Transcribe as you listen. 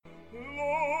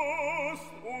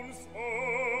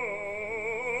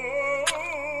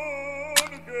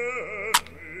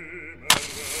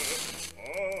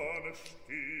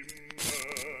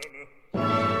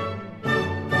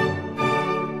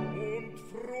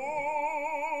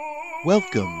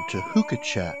Welcome to Hookah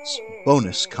Chat's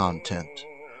bonus content,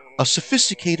 a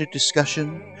sophisticated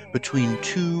discussion between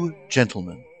two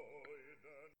gentlemen.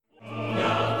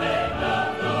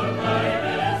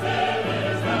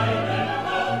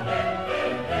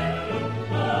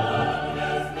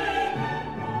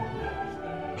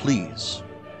 Please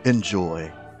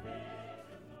enjoy.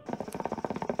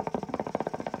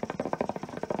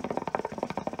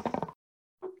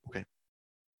 Okay.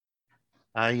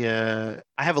 I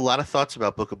have a lot of thoughts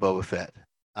about Book of Boba Fett.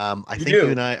 I You think you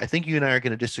do. and I are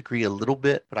going to disagree a little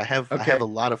bit, but I have Okay. a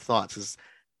lot of thoughts.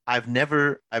 I've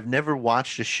never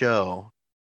watched a show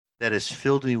that has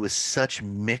filled me with such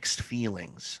mixed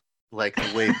feelings like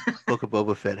the way Book of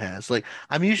Boba Fett has. Like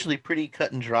I'm usually pretty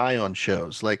cut and dry on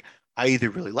shows. Like I either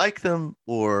really like them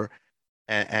or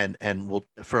and we'll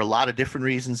for a lot of different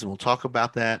reasons and we'll talk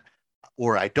about that,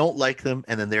 or I don't like them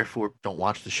and then therefore don't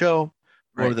watch the show.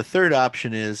 Or Right. the third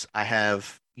option is I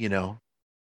have,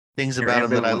 things You're about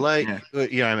them that I ambivalent.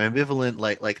 like. Yeah. I'm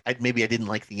ambivalent. Maybe I didn't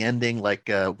like the ending, like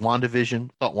WandaVision.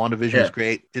 Thought WandaVision was Yeah.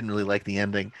 great. Didn't really like the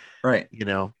ending, Right. you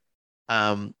know.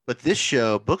 But this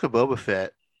show, Book of Boba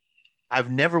Fett, I've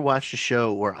never watched a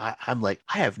show where I'm like,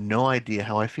 I have no idea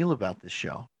how I feel about this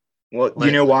show. Well, you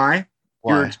Like, know why?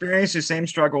 You're why? experiencing the same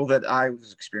struggle that I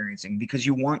was experiencing because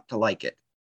you want to like it.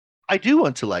 I do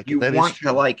want to like it. You That is want to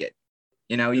true. like it.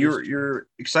 You know, That is you're true. you're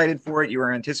excited for it, you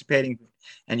are anticipating,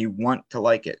 and you want to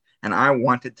like it. And I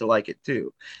wanted to like it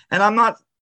too. And I'm not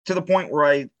to the point where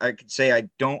I could say I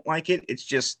don't like it. It's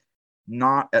just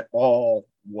not at all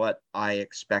what I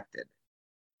expected.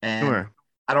 And Sure.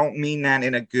 I don't mean that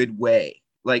in a good way.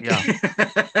 Like,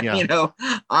 Yeah. Yeah.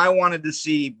 I wanted to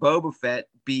see Boba Fett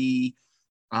be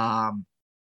um,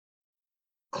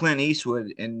 Clint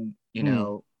Eastwood in,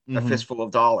 Mm. A Hmm. Fistful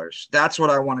of Dollars. That's what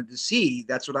I wanted to see.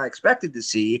 That's what I expected to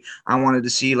see. I wanted to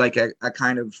see like a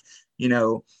kind of, you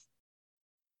know,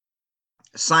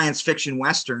 science fiction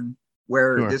Western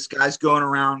where Sure. this guy's going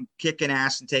around kicking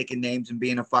ass and taking names and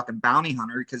being a fucking bounty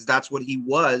hunter because that's what he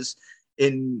was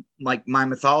in like my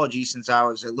mythology since I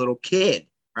was a little kid,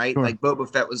 right? Sure. Like Boba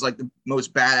Fett was like the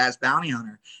most badass bounty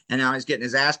hunter, and now he's getting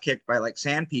his ass kicked by like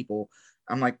sand people.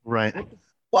 I'm like, Right. what the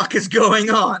fuck is going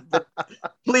on? But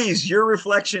please, your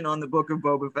reflection on the Book of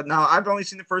Boba Fett. Now, I've only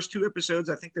seen the first two episodes.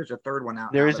 I think there's a third one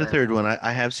out There now is that a I third one.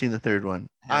 I have seen the third one.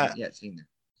 haven't yet seen it.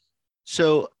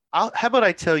 How about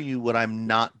I tell you what I'm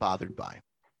not bothered by?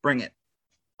 Bring it.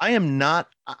 I'm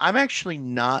actually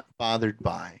not bothered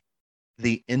by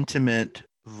the intimate,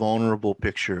 vulnerable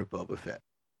picture of Boba Fett.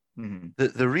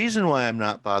 Mm-hmm. The reason why I'm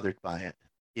not bothered by it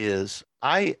is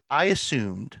I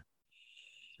assumed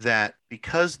that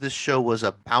because this show was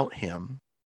about him,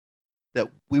 that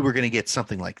we were going to get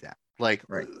something like that. Like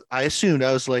Right. I assumed,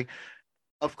 I was like,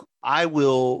 I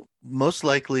will most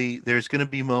likely. There's going to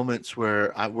be moments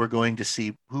where we're going to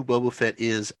see who Boba Fett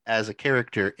is as a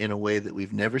character in a way that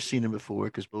we've never seen him before,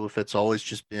 because Boba Fett's always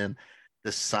just been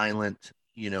the silent,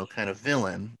 kind of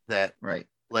villain that Right.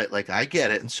 like I get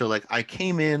it. And so like I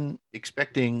came in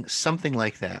expecting something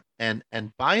like that. And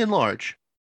by and large,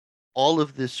 all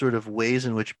of this sort of ways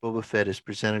in which Boba Fett is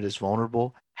presented as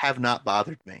vulnerable have not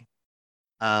bothered me.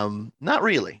 Not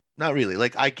really. Not really.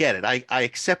 Like I get it. I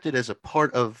accept it as a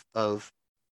part of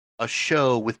a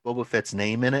show with Boba Fett's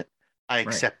name in it. I Right.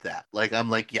 accept that. Like I'm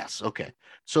like, yes, okay.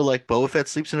 So like Boba Fett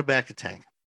sleeps in a bacta tank.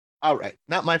 All right.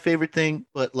 Not my favorite thing,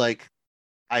 but like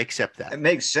I accept that. It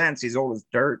makes sense. He's old as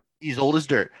dirt. He's old as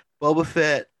dirt. Boba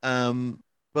Fett,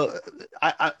 but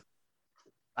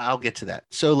I'll get to that.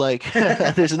 So like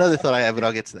there's another thought I have, but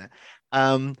I'll get to that.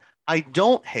 Um, I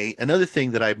don't hate another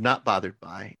thing that I'm not bothered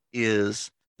by is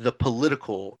the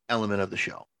political element of the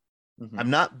show. Mm-hmm. I'm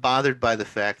not bothered by the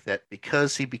fact that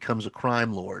because he becomes a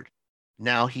crime lord,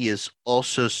 now he is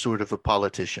also sort of a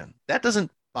politician. That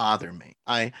doesn't bother me.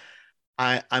 I'm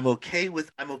okay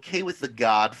with the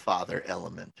Godfather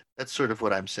element. That's sort of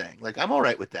what I'm saying. Like I'm all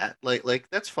right with that. Like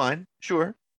that's fine.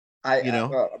 Sure. You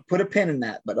know, Put a pin in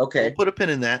that, but we'll okay. put a pin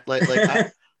in that.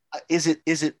 Is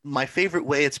it my favorite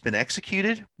way it's been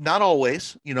executed? Not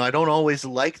always. I don't always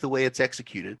like the way it's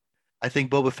executed. I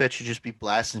think Boba Fett should just be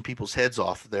blasting people's heads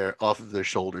off of their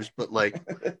shoulders. But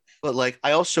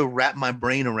I also wrap my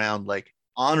brain around like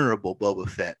honorable Boba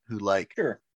Fett, who like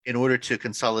Sure. in order to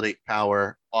consolidate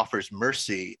power offers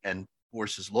mercy and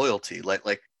forces loyalty. Like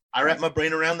I wrap Right. my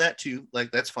brain around that too. Like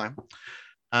that's fine.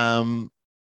 Um,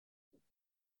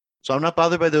 so I'm not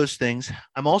bothered by those things.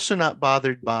 I'm also not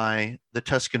bothered by the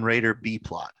Tusken Raider B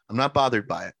plot. I'm not bothered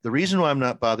by it. The reason why I'm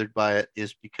not bothered by it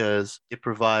is because it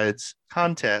provides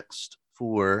context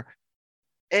for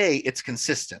it's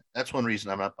consistent. That's one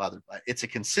reason I'm not bothered by it. It's a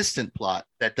consistent plot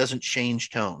that doesn't change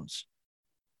tones.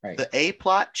 Right. The A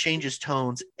plot changes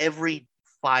tones every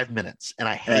 5 minutes, and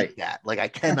I hate that. Like, I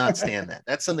cannot stand that.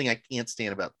 That's something I can't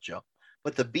stand about the show.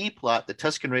 But the B plot, the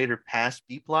Tusken Raider past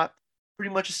B plot,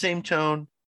 pretty much the same tone.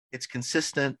 It's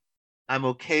consistent. I'm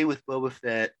okay with Boba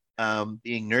Fett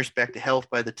being nursed back to health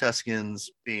by the Tuskens,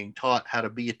 being taught how to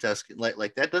be a Tusken.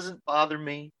 Like that doesn't bother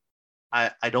me.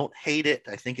 I don't hate it.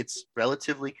 I think it's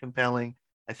relatively compelling.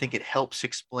 I think it helps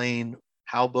explain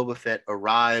how Boba Fett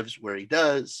arrives where he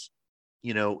does,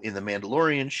 in the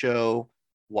Mandalorian show,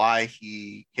 why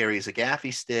he carries a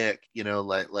gaffy stick,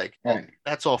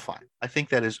 that's all fine. I think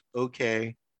that is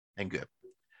okay and good.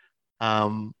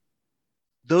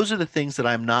 Those are the things that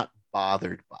I'm not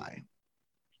bothered by.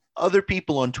 Other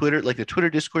people on Twitter, like the Twitter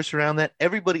discourse around that,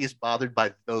 everybody is bothered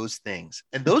by those things.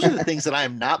 And those are the things that I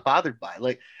am not bothered by.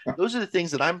 Like, those are the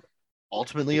things that I'm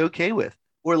ultimately okay with.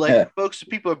 Or like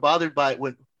people are bothered by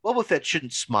when Boba Fett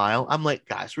shouldn't smile. I'm like,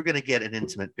 guys, we're gonna get an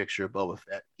intimate picture of Boba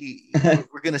Fett.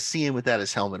 We're gonna see him without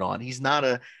his helmet on. He's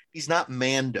not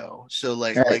Mando. So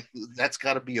like that's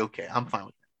gotta be okay. I'm fine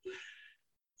with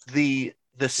that.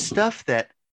 The stuff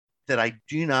that I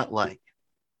do not like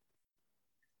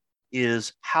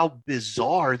is how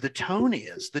bizarre the tone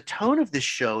is. The tone of this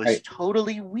show is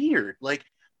totally weird. Like,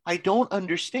 I don't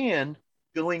understand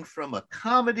going from a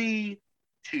comedy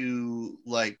to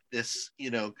like this,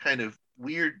 kind of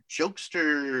weird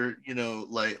jokester,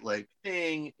 like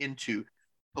thing, into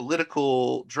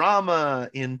political drama,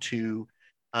 into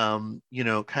kind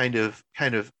of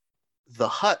the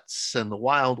Hutts and the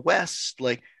Wild West.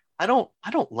 Like, I don't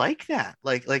like that.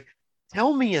 Like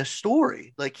tell me a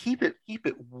story. Like, keep it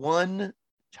one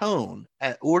tone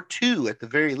or two at the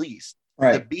very least.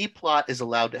 Right. The B plot is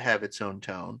allowed to have its own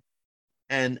tone,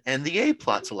 and the A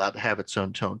plot's allowed to have its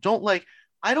own tone.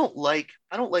 I don't like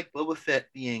Boba Fett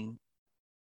being.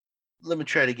 Let me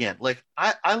try it again. Like,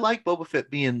 I like Boba Fett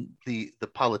being the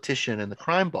politician and the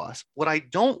crime boss. What I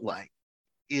don't like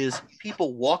is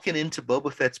people walking into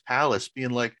Boba Fett's palace being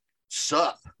like,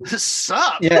 "Sup,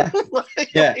 sup." Yeah.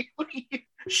 Like, what do you,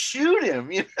 shoot him,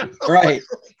 right? Like,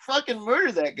 fucking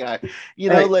murder that guy,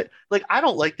 right. Like I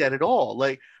don't like that at all.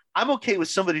 Like, I'm okay with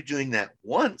somebody doing that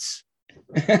once,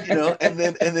 and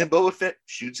then Boba Fett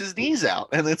shoots his knees out,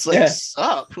 and it's like,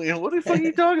 sup, what the fuck are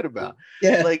you talking about?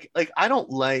 Like I don't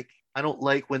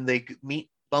like when they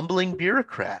meet bumbling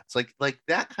bureaucrats, like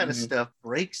that kind of stuff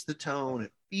breaks the tone.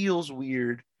 It feels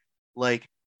weird. Like,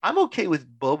 I'm okay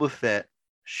with Boba Fett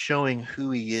showing who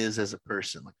he is as a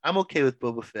person. Like, I'm okay with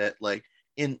Boba Fett, like,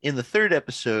 in the third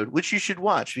episode, which you should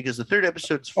watch because the third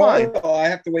episode's fine. Oh, I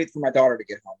have to wait for my daughter to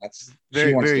get home.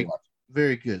 She wants to watch.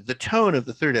 Very good. The tone of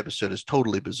the third episode is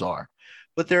totally bizarre,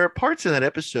 but there are parts in that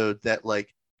episode that,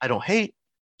 like, I don't hate.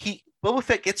 Boba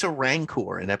Fett gets a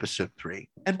Rancor in episode 3,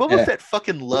 and Boba Fett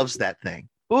fucking loves that thing.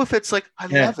 Boba Fett's like, I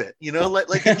love it,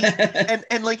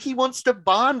 and like he wants to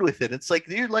bond with it. It's like,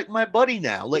 you're like my buddy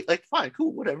now. Like fine,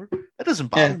 cool, whatever. That doesn't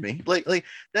bother me. Like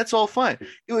that's all fine.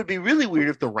 It would be really weird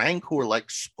if the Rancor like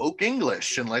spoke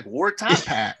English and like wore a top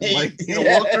hat, and, like,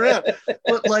 walked around.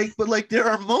 But like there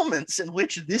are moments in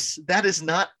which that is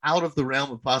not out of the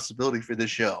realm of possibility for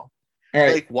this show.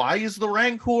 Right. Like, why is the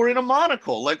Rancor in a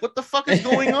monocle? Like, what the fuck is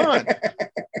going on?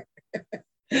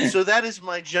 So that is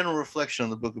my general reflection on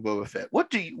the Book of Boba Fett. What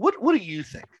do you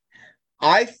think?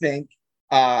 I think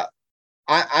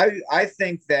I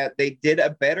think that they did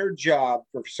a better job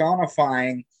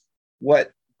personifying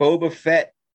what Boba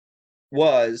Fett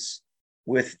was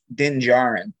with Din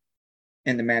Djarin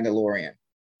in The Mandalorian.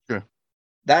 Sure.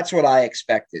 That's what I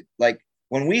expected. Like,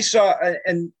 when we saw,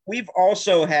 and we've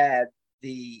also had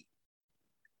the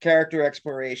character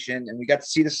exploration, and we got to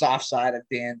see the soft side of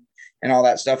Din and all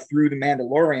that stuff through The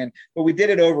Mandalorian, but we did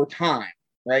it over time,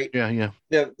 right? Yeah.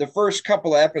 The first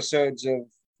couple of episodes of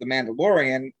The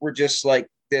Mandalorian were just like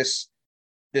this,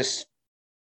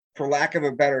 for lack of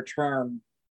a better term,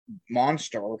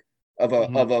 monster of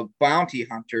a bounty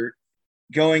hunter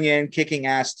going in, kicking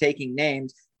ass, taking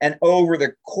names, and over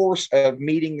the course of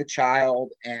meeting the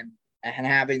child and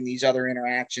having these other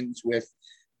interactions with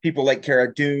people like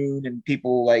Cara Dune and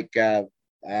people like I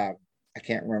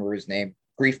can't remember his name,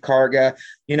 Grief Karga.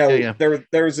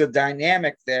 There was a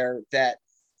dynamic there that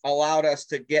allowed us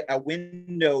to get a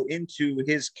window into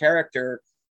his character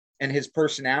and his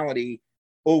personality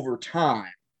over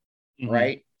time,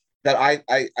 right? That I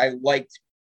liked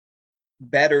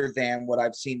better than what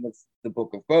I've seen with the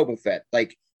Book of Boba Fett.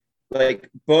 Like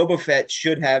Boba Fett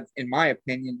should have, in my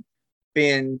opinion,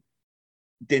 been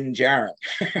Din Djarin,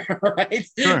 right?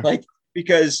 Sure. Like,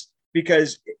 because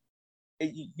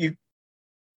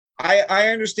I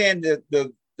understand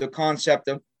the concept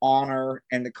of honor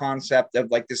and the concept of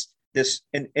like this this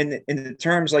in the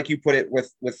terms like you put it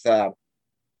with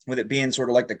it being sort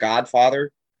of like the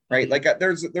Godfather, right? Mhm. Like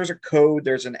there's a code,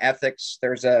 there's an ethics,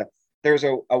 there's a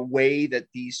way that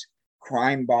these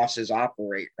crime bosses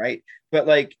operate, right? But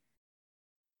like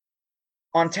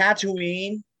on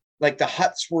Tatooine, like the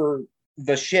Huts were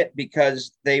the shit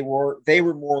because they were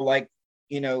more like,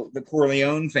 the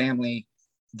Corleone family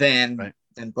than Right.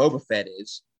 than Boba Fett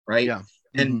is, right? Yeah.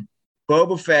 Hmm. And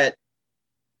Boba Fett,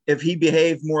 if he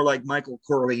behaved more like Michael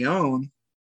Corleone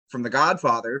from The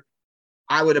Godfather,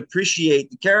 I would appreciate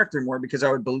the character more because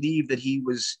I would believe that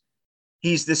he's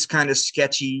this kind of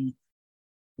sketchy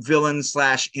villain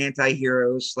slash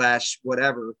anti-hero slash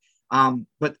whatever.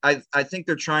 But I think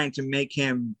they're trying to make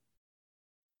him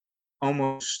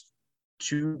almost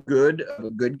too good of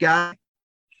a good guy.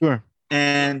 Sure.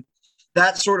 And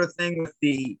that sort of thing with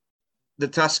the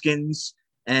Tuskens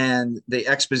and the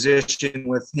exposition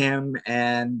with him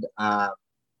and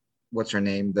what's her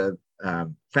name? The Fennec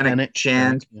Fennec.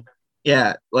 Shand. Yeah.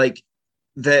 Yeah, like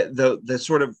the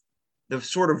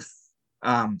sort of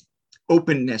um,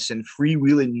 openness and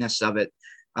freewheelingness of it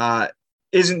uh,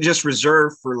 isn't just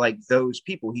reserved for like those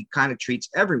people. He kind of treats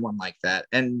everyone like that,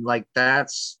 and like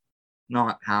that's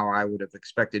not how I would have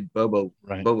expected Right.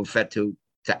 Boba Fett to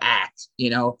act.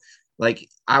 Like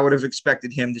I would have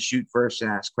expected him to shoot first and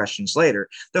ask questions later.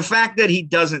 The fact that he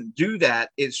doesn't do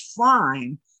that is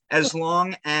fine as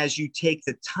long as you take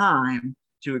the time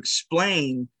to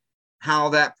explain how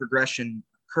that progression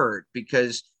occurred.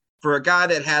 Because for a guy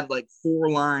that had like 4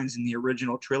 lines in the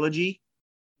original trilogy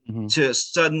Hmm. to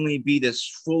suddenly be this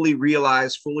fully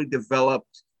realized, fully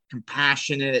developed,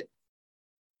 compassionate,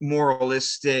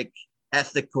 moralistic,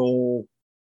 ethical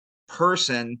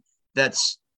person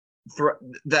that's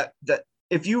that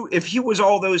if he was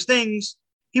all those things,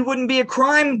 he wouldn't be a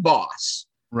crime boss,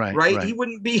 Right. right? He Right.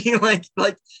 wouldn't be like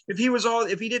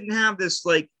if he didn't have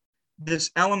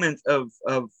this element of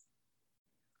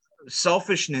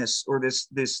selfishness or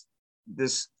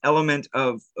this element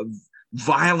of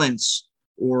violence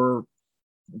or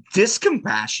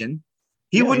discompassion,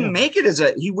 Yeah. Yeah. he wouldn't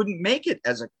make it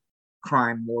as a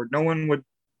crime lord. No one would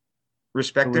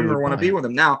respect Nobody him or would want to buy be it. with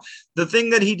him. Now, the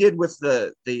thing that he did with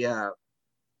the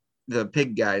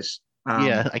pig guys,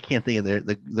 Yeah. I can't think of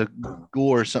the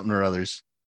gore something or others.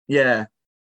 yeah,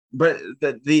 but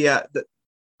the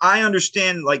I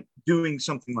understand like doing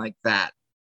something like that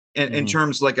in Hmm.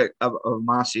 terms like a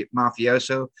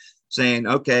mafioso saying,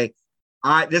 okay,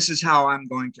 this is how I'm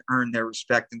going to earn their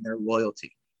respect and their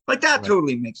loyalty. Like that Right.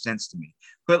 totally makes sense to me.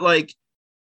 But like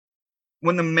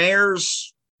when the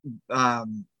mayor's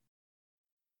um,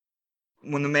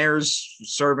 when the mayor's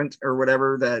servant or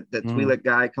whatever that Hmm. Twi'lek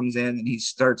guy comes in and he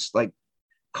starts like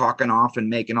cocking off and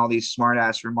making all these smart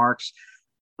ass remarks,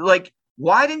 like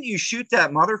why didn't you shoot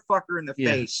that motherfucker in the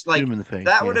Yeah. face? Shoot Like him in the face.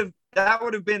 that would Yeah. have that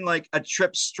would have been like a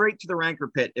trip straight to the rancor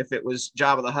pit if it was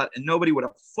Jabba the Hutt, and nobody would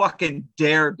have fucking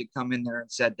dared to come in there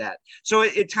and said that. So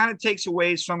it kind of takes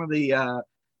away some of the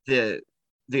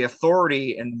the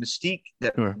authority and the mystique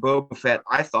that Sure. Boba Fett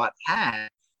I thought had,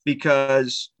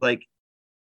 because like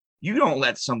you don't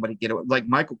let somebody get away, like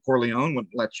Michael Corleone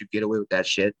wouldn't let you get away with that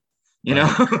shit,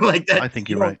 Right. like that. I think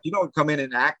You you're don't right. you don't come in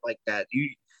and act like that.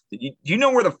 You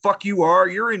know where the fuck you are.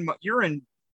 You're in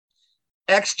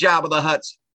ex Jabba the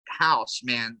Hutt's house,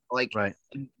 man. Like Right.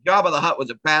 Jabba the Hutt was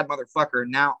a bad motherfucker,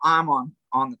 and now I'm on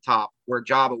the top where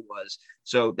Jabba was.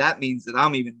 So that means that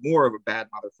I'm even more of a bad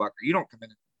motherfucker. You don't come in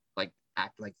and like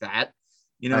act like that. I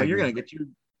You're agree. gonna get your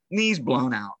knees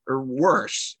blown out or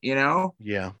worse.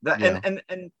 Yeah. That Yeah.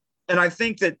 and I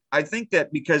think that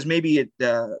because maybe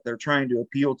they're trying to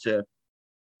appeal to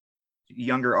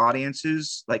younger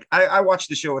audiences. Like I watched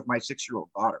the show with my 6-year-old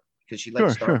daughter because she likes Sure.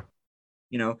 Star Wars.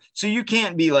 Sure. So you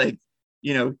can't be like,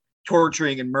 you know,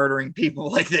 torturing and murdering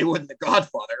people like they would in The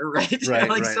Godfather, right? Right.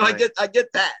 Like Right. so I Right.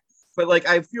 get that, but like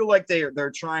I feel like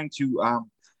they're trying to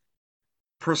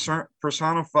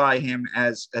personify him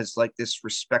as like this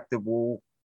respectable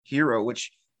hero,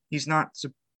 which he's not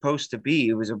supposed to be.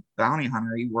 He was a bounty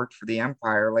hunter. He worked for the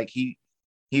Empire. Like he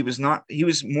was not he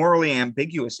was morally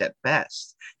ambiguous at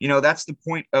best. That's the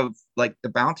point of like the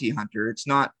bounty hunter. It's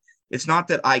not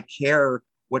that I care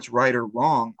what's right or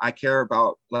wrong. I care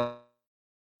about like,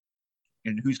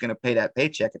 and who's going to pay that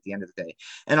paycheck at the end of the day.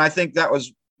 And I think that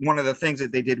was one of the things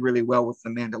that they did really well with the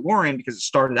Mandalorian, because it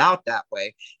started out that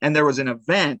way, and there was an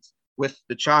event with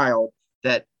the child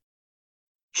that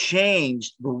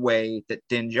changed the way that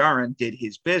Din Djarin did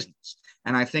his business.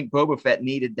 And I think Boba Fett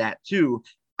needed that too.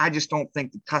 I just don't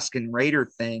think the Tusken Raider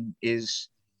thing is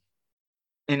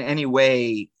in any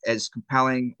way as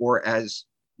compelling or as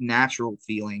natural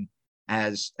feeling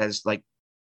as like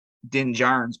Din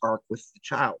Djarin's arc with the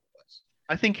child was.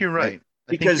 I think you're right. Like,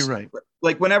 I think you're because right.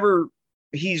 like whenever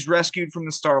he's rescued from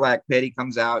the Sarlacc pit, he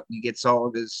comes out and he gets all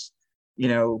of his,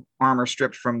 armor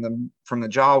stripped from the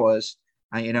Jawas,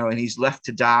 and he's left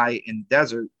to die in the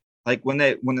desert. Like when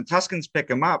the Tuskens pick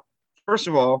him up, first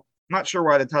of all, I'm not sure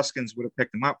why the Tuskens would have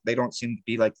picked him up. They don't seem to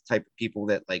be like the type of people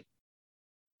that like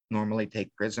normally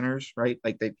take prisoners, right?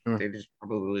 Like they just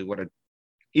probably would have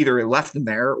either left him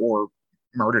there or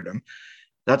murdered him.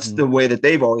 That's the way that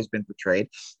they've always been portrayed.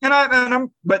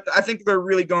 But I think they're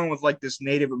really going with like this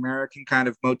Native American kind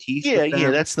of motif.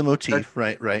 Yeah, that's the motif,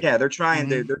 right. Yeah, they're trying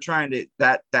to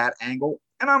that angle,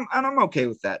 and I'm okay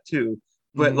with that too.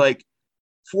 But like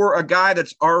for a guy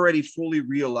that's already fully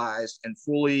realized and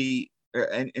fully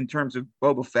in terms of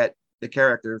Boba Fett, the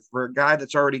character, for a guy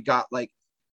that's already got like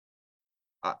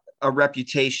a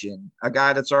reputation, a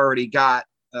guy that's already got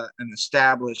an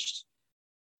established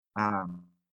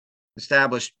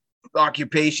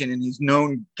occupation, and he's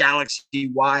known galaxy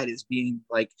wide as being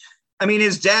like, I mean,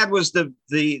 his dad was the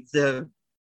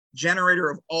generator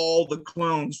of all the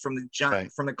clones from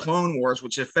the Clone Wars,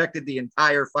 which affected the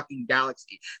entire fucking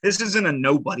galaxy. This isn't a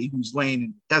nobody who's laying in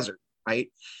the desert, right?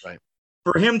 Right.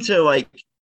 For him to like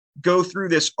go through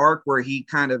this arc where he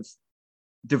kind of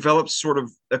develops sort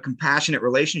of a compassionate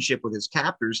relationship with his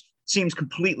captors seems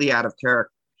completely out of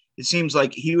character. It seems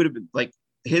like he would have been like,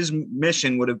 his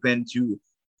mission would have been to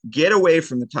get away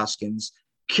from the Tuskens,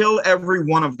 kill every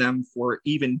one of them for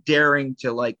even daring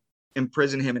to like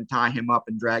imprison him and tie him up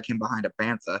and drag him behind a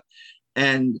bantha,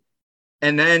 and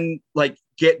then like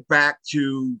get back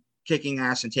to kicking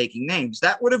ass and taking names.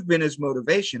 That would have been his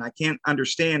motivation. I can't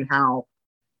understand how,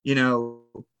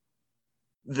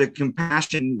 the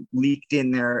compassion leaked in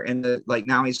there, and like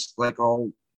now he's like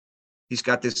he's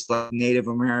got this like Native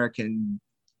American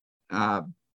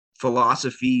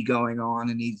philosophy going on,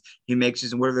 and he makes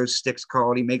his, what are those sticks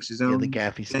called? He makes his own the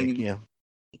gaffy stick. Yeah.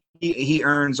 He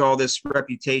earns all this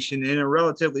reputation in a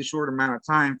relatively short amount of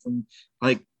time from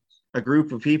like a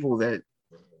group of people that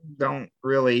don't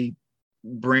really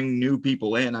bring new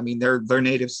people in. I mean, they're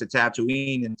natives to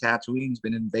Tatooine, and Tatooine's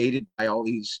been invaded by all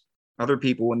these other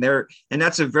people, and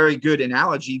that's a very good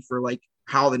analogy for like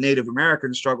how the Native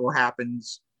American struggle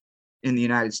happens in the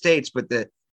United States. But the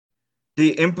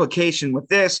implication with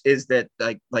this is that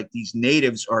like these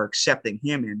natives are accepting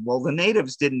him in. Well, the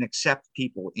natives didn't accept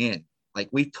people in. Like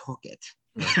we took it,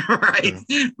 right?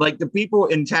 Like the people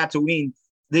in Tatooine,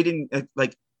 they didn't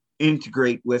like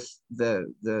integrate with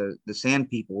the Sand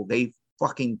people. They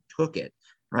fucking took it,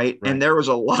 right? And there was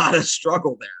a lot of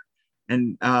struggle there.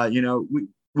 And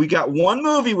we got one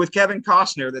movie with Kevin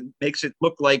Costner that makes it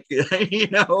look like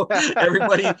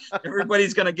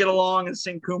everybody's gonna get along and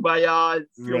sing Kumbaya and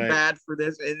feel bad for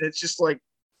this, and it's just like,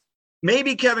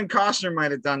 maybe Kevin Costner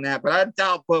might have done that, but I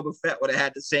doubt Boba Fett would have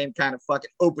had the same kind of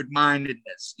fucking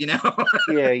open-mindedness,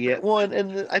 Yeah. Well,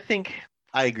 and I think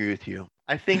I agree with you.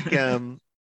 I think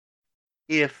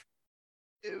if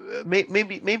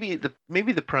maybe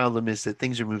the problem is that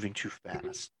things are moving too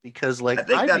fast, because like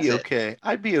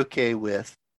I'd be okay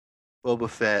with Boba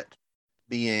Fett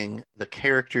being the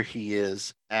character he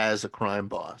is as a crime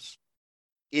boss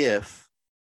if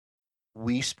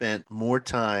we spent more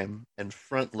time and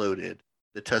front loaded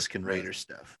the Tusken Raider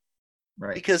stuff.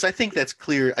 Right. Because I think that's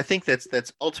clear. I think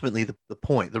that's ultimately the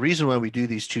point. The reason why we do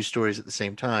these two stories at the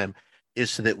same time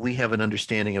is so that we have an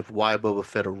understanding of why Boba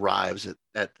Fett arrives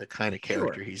at the kind of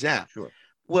character he's at. Sure.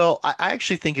 Well, I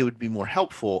actually think it would be more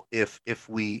helpful if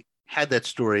we had that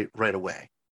story right away.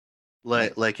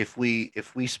 Like if we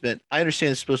spent, I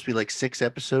understand it's supposed to be like 6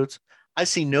 episodes. I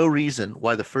see no reason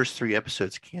why the first 3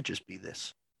 episodes can't just be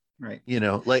this. Right.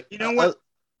 What?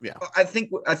 Yeah. I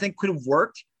think could have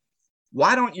worked.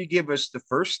 Why don't you give us the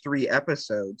first 3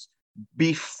 episodes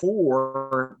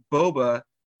before Boba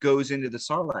goes into the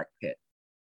Sarlacc pit,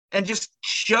 and just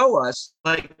show us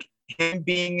like him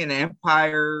being an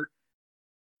Empire,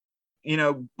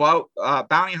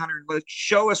 bounty hunter.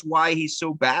 Show us why he's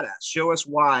so badass. Show us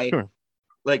why,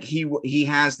 like he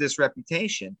has this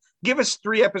reputation. Give us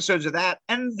 3 episodes of that,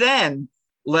 and then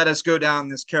let us go down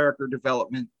this character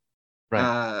development.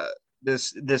 Right.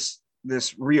 This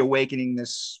reawakening,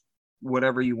 this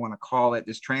whatever you want to call it,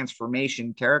 this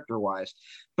transformation character wise.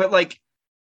 But like,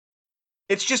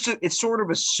 it's sort of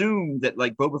assumed that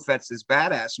like Boba Fett's this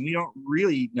badass, and we don't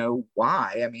really know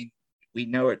why. I mean, we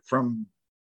know it from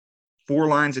 4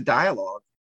 lines of dialogue,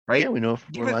 right? Yeah, we know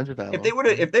 4 lines of dialogue.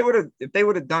 If they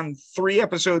would have done 3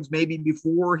 episodes maybe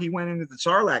before he went into the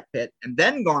Sarlacc pit and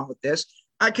then gone with this,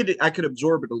 I could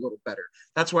absorb it a little better.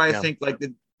 That's why I think like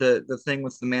the thing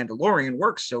with the Mandalorian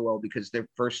works so well, because their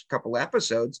first couple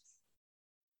episodes,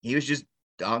 he was just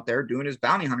out there doing his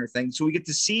bounty hunter thing. So we get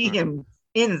to see him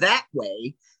in that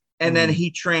way. And then he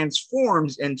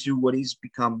transforms into what he's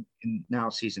become in now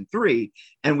season 3.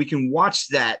 And we can watch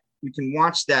that. We can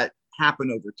watch that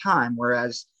happen over time.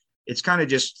 Whereas it's kind of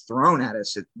just thrown at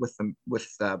us with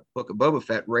Book of Boba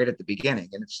Fett right at the beginning.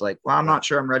 And it's like, well, I'm not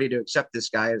sure I'm ready to accept this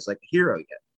guy as like a hero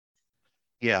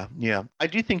yet. Yeah. I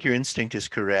do think your instinct is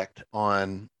correct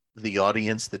on the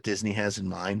audience that Disney has in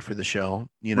mind for the show.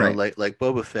 You know, like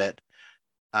Boba Fett,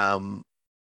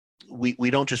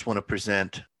 we don't just want to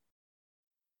present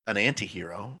an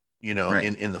anti-hero, you know,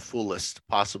 in the fullest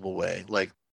possible way.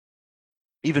 Like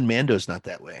even Mando's not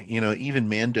that way. You know, even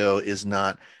Mando is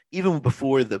not, even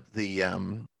before the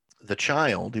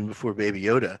child, even before Baby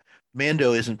Yoda,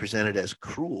 Mando isn't presented as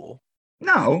cruel.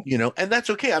 No. You know, and that's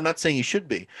okay. I'm not saying he should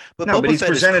be. But no, Boba but he's Fett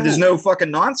presented as no fucking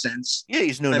nonsense. Yeah,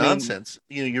 he's no nonsense.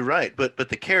 You know, you're right. But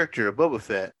the character of Boba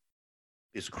Fett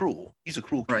is cruel. He's a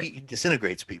cruel he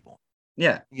disintegrates people.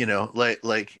 Yeah. You know,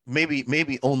 like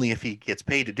maybe only if he gets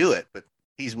paid to do it, but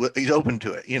he's open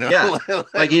to it, you know. Yeah.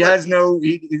 like he has no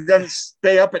he doesn't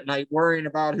stay up at night worrying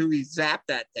about who he zapped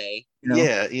that day, you know.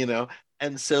 Yeah, you know.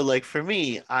 And so like for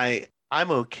me,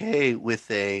 I'm okay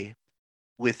with a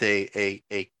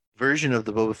version of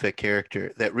the Boba Fett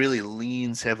character that really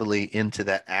leans heavily into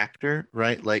that actor,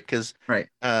 right? Like because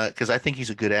I think he's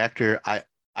a good actor.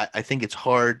 I think it's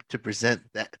hard to present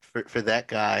that for that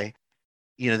guy.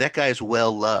 You know, that guy is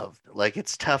well loved. Like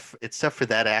it's tough for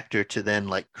that actor to then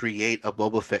like create a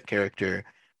Boba Fett character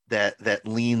that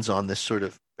leans on this sort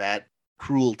of bad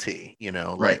cruelty, you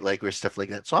know, like or stuff like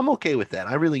that. So I'm okay with that.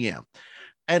 I really am.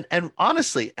 And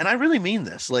honestly, and I really mean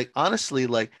this, like honestly,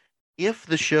 like if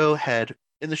the show had,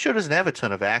 and the show doesn't have a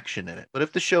ton of action in it, but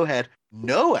if the show had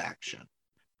no action,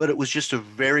 but it was just a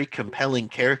very compelling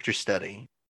character study,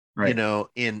 you know,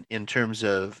 in terms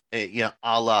of you know,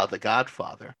 a la The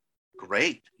Godfather,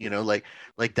 great, you know, like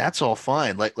that's all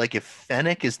fine. Like if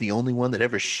Fennec is the only one that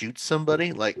ever shoots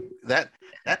somebody, like that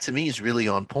to me is really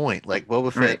on point. Like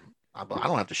Boba Fett, I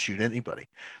don't have to shoot anybody.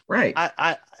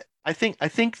 I think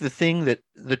the thing that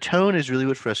the tone is really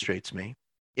what frustrates me.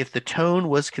 If the tone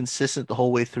was consistent the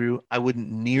whole way through, I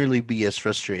wouldn't nearly be as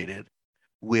frustrated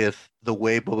with the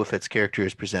way Boba Fett's character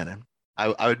is presented.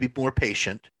 I would be more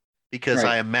patient because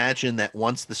I imagine that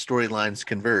once the storylines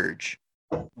converge,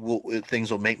 things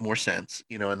will make more sense,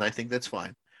 you know, and I think that's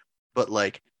fine. But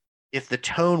like, if the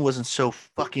tone wasn't so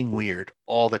fucking weird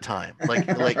all the time, like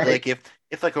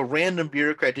if like a random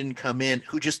bureaucrat didn't come in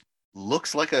who just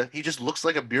looks like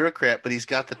a bureaucrat, but he's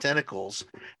got the tentacles,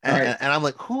 and I'm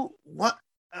like,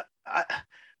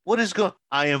 what is going?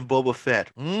 I am Boba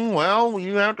Fett. Well,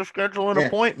 you have to schedule an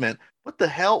appointment. What the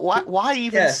hell? Why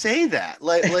even say that?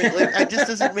 Like, it just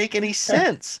doesn't make any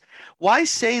sense. Why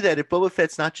say that if Boba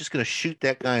Fett's not just going to shoot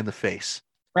that guy in the face?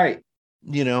 Right.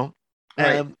 You know,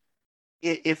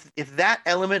 if that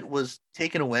element was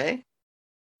taken away,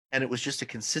 and it was just a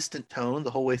consistent tone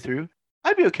the whole way through,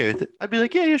 I'd be okay with it. I'd be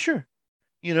like, yeah, sure.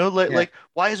 You know, like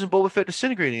why isn't Boba Fett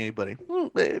disintegrating anybody?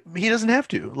 He doesn't have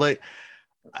to. Like,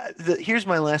 here's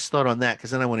my last thought on that,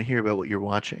 because then I want to hear about what you're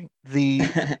watching.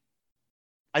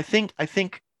 I think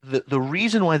the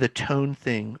reason why the tone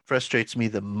thing frustrates me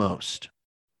the most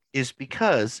is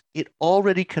because it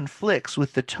already conflicts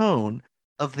with the tone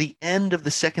of the end of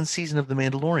the second season of The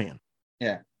Mandalorian.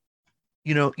 Yeah.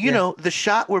 You know, the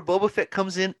shot where Boba Fett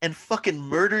comes in and fucking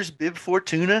murders Bib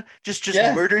Fortuna, just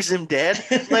murders him dead.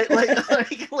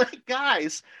 like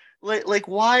guys, like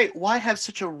why have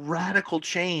such a radical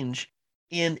change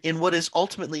in what is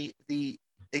ultimately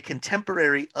a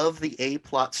contemporary of the A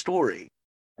plot story?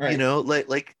 You know,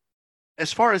 like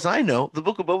as far as I know, the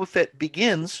Book of Boba Fett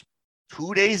begins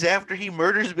 2 days after he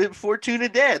murders Bib Fortuna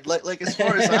dead. Like as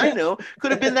far as I know,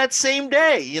 could have been that same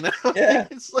day, you know? Yeah.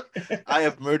 It's like, I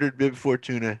have murdered Bib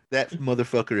Fortuna. That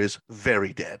motherfucker is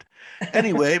very dead.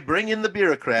 Anyway, bring in the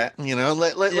bureaucrat, you know,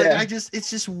 like it's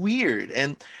just weird.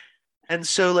 And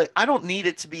so like, I don't need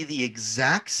it to be the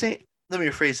exact same. Let me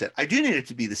rephrase that. I do need it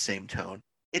to be the same tone.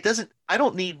 I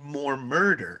don't need more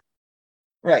murder.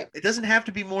 Right. It doesn't have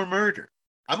to be more murder.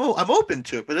 I'm open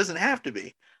to it, but it doesn't have to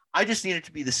be. I just need it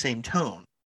to be the same tone.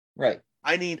 Right.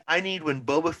 I need when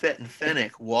Boba Fett and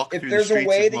Fennec walk through the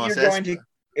streets streets of Mos Espa.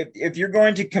 If you're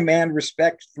going to command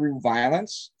respect through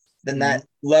violence, then that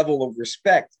level of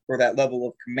respect or that level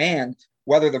of command,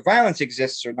 whether the violence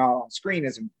exists or not on screen,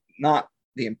 is not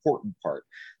the important part.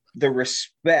 The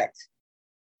respect,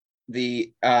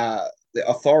 the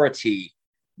authority,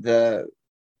 the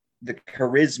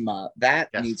charisma, that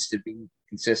needs to be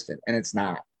consistent, and it's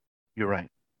not. You're right.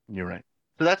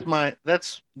 So that's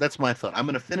my thought. I'm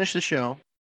going to finish the show.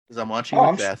 because I'm watching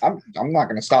Oh, Macbeth. I'm not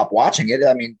going to stop watching it.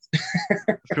 I mean,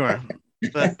 Sure,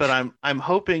 but I'm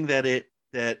hoping that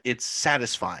it's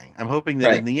satisfying. I'm hoping that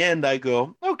in right. the end I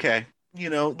go, okay,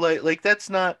 like that's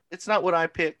not it's not what I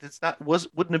picked. It's not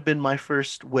wouldn't have been my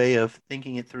first way of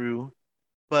thinking it through.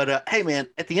 But hey, man,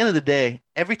 at the end of the day,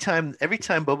 every time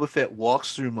Boba Fett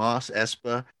walks through Mos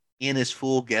Espa in his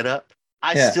full getup,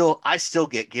 Yeah. I still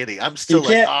get giddy. I'm still like,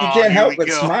 You oh, can't here help we but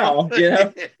go, smile, you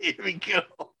know? here we go.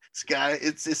 This guy,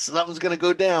 it's something's gonna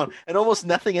go down, and almost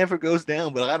nothing ever goes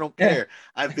down. But I don't Yeah. care.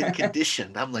 I've been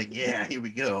conditioned. I'm like, yeah, here we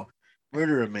go,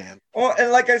 murder a man. Well,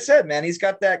 and like I said, man, he's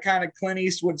got that kind of Clint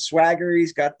Eastwood swagger.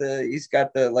 He's got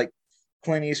the like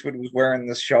Clint Eastwood was wearing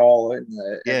the shawl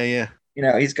Yeah,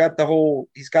 yeah. he's got the whole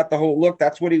look.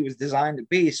 That's what he was designed to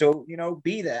be. So,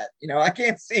 be that. I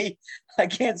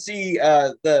can't see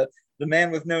the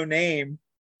man with no name,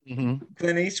 Hmm.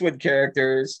 Clint Eastwood's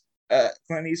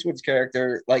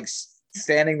character like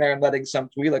standing there and letting some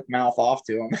Twi'lek mouth off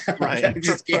to him. Right. I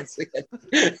just can't see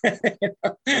it.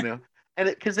 You know, and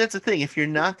because that's the thing. If you're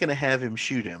not gonna have him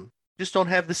shoot him, just don't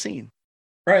have the scene.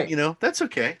 Right. That's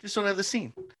okay. Just don't have the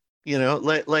scene. Yeah.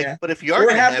 But if you are Or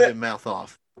gonna have have the him mouth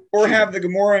off, or shoot have him. the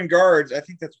Gamoran guards. I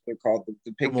think that's what they're called, the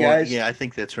Good pig more. guys. Yeah, I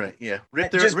think that's right. Yeah,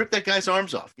 Just rip that guy's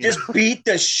arms off. just beat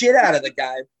the shit out of the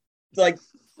guy, like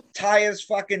tie his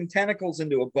fucking tentacles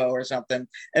into a bow or something.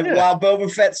 And Yeah, while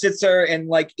Boba Fett sits there and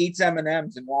like eats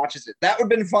M&Ms and watches it, that would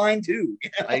have been fine too.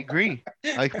 I agree.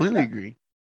 I completely agree.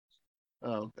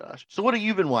 Oh gosh. So what have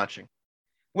you been watching?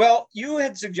 Well, you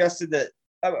had suggested that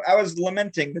I was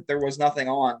lamenting that there was nothing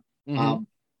on. Hmm. Um,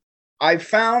 I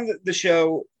found the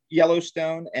show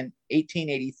Yellowstone and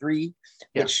 1883,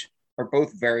 Yeah. which are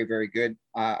both very, very good.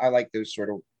 I like those sort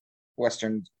of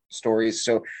Western stories.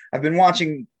 So I've been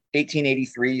watching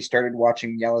 1883, started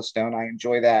watching Yellowstone. I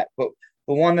enjoy that. But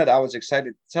the one that I was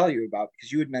excited to tell you about,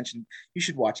 because you had mentioned you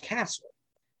should watch Castle.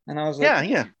 And I was like, Yeah.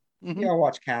 Yeah. Hmm. yeah, I'll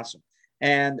watch Castle.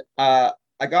 And I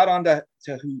got onto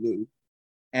Hulu,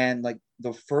 and like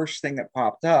the first thing that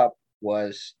popped up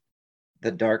was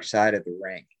The Dark Side of the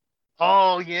Ring.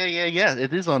 Oh yeah, yeah, yeah.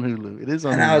 It is on Hulu. It is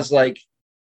on And I Hulu. was like,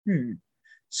 hmm.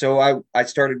 So I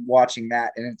started watching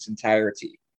that in its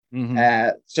entirety. Hmm.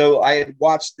 So I had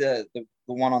watched the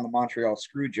one on the Montreal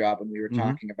screw job, and we were Hmm.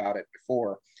 talking about it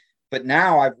before. But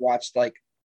now I've watched like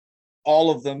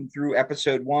all of them through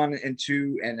episode 1 and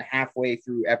 2, and halfway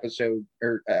through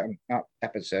not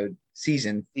episode,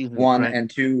 season Season, 1 right? and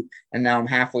 2, and now I'm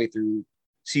halfway through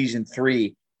season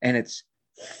 3, and it's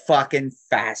fucking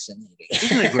fascinating.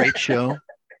 Isn't it a great show?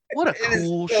 What a It is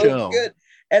cool so show. good.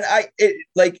 And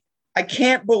I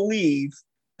can't believe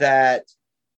that.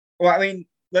 Well, I mean,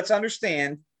 let's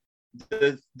understand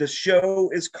the show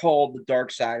is called The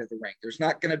Dark Side of the Ring. There's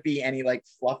not going to be any like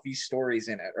fluffy stories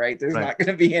in it, right? There's Right. not going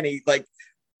to be any like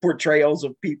portrayals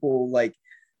of people like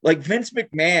Vince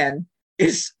McMahon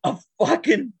is a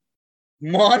fucking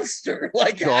monster.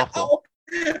 Like He's awful.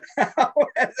 how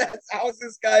does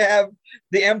this guy have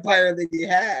the empire that he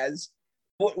has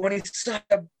when he's such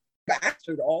a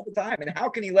bastard all the time? And how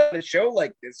can he let a show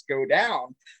like this go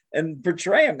down and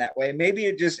portray him that way? Maybe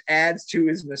it just adds to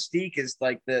his mystique as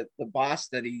like the boss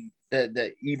that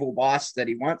the evil boss that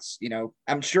he wants.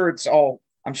 I'm sure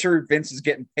Vince is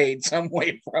getting paid some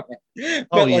way from it.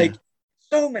 Oh But yeah. like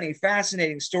so many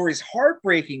fascinating stories,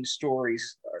 heartbreaking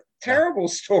stories, Yeah. terrible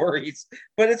stories,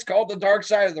 but it's called The Dark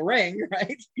Side of the Ring,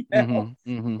 right? Hmm.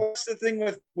 Hmm. What's the thing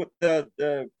with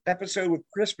the episode with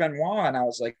Chris Benoit? And I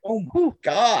was like, oh my Whew.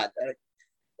 God.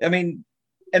 I mean,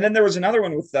 and then there was another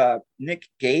one with Nick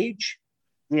Gage.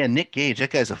 Yeah, Nick Gage.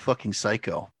 That guy's a fucking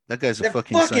psycho. That guy's a They're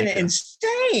fucking fucking psycho.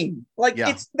 insane. Like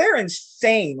Yeah. they're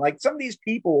insane. Like some of these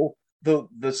people,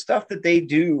 the stuff that they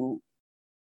do,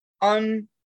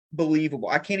 unbelievable.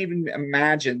 I can't even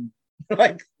imagine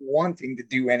like wanting to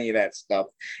do any of that stuff.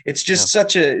 It's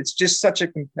Yeah. just such a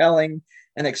compelling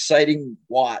and exciting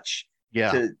watch.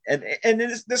 Yeah. And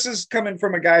this is coming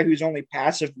from a guy who's only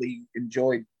passively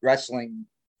enjoyed wrestling.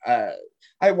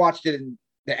 I watched it in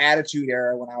the Attitude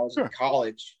Era when I was in Sure.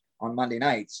 college on Monday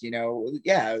nights.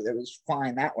 Yeah, it was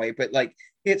fine that way, but like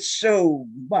it's so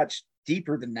much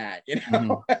deeper than that.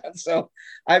 So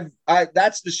I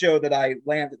that's the show that I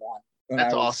landed on when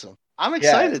That's I was. awesome. I'm Yeah,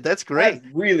 excited. That's I great.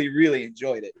 really, really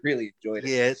enjoyed it. Really enjoyed it.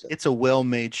 Yeah, So, it's a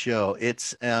well-made show.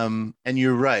 It's and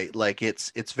you're right. Like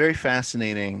it's very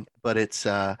fascinating, but it's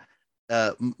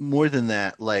more than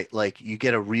that. Like you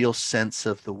get a real sense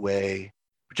of the way,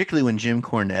 particularly when Jim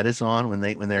Cornette is on, when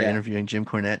they're yeah, interviewing Jim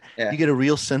Cornette, yeah, you get a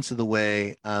real sense of the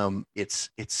way it's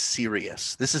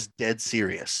serious. This is dead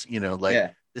serious. Like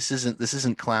yeah, this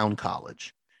isn't clown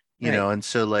college. right, And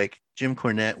so like Jim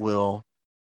Cornette will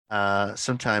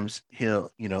sometimes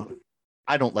he'll,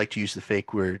 I don't like to use the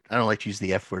fake word. I don't like to use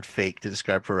the F word fake to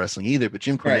describe pro wrestling either, but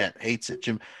Jim Right. Cornette hates it.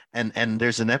 And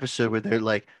there's an episode where they're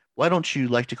like, why don't you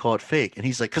like to call it fake? And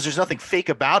he's like, because there's nothing fake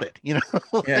about it. Yeah.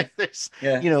 Like there's,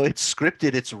 Yeah. it's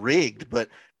scripted, it's rigged, but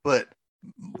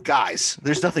guys,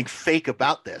 there's nothing fake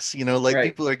about this. Like Right.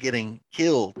 people are getting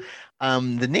killed.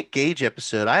 The Nick Gage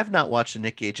episode, I have not watched the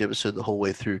Nick Gage episode the whole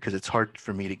way through because it's hard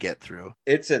for me to get through.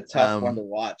 It's a tough one to Um,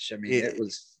 watch. I mean, it it,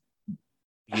 was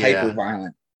hyper yeah,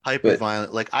 violent, hyper but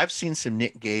violent. Like I've seen some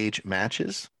Nick Gage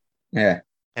matches, yeah.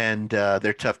 and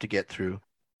they're tough to get through.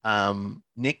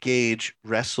 Nick Gage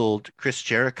wrestled Chris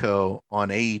Jericho on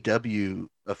AEW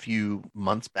a few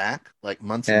months back, like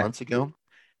months and Yeah. months ago,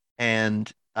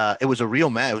 and it was a real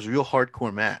match. It was a real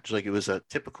hardcore match. Like it was a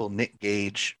typical Nick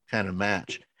Gage kind of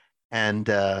match, and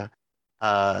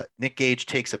Nick Gage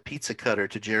takes a pizza cutter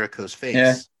to Jericho's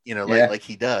Yeah. face. Yeah. Like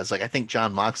he does. Like I think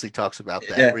John Moxley talks about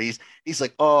that, Yeah. where he's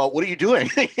like, "Oh, what are you doing?"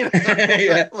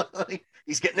 Yeah. Like,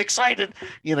 he's getting excited,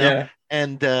 Yeah.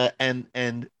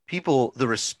 and people, the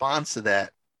response to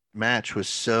that match was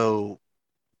so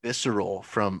visceral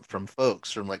from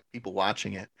folks, from like people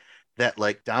watching it, that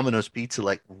like Domino's Pizza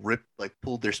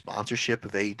pulled their sponsorship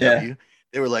of Yeah. AEW.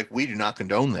 They were like, we do not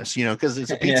condone this, because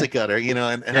it's a Yeah. pizza cutter, and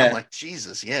I'm Yeah. like,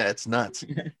 Jesus, yeah, it's nuts.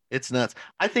 It's nuts.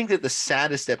 I think that the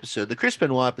saddest episode, the Chris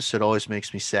Benoit episode, always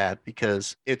makes me sad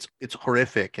because it's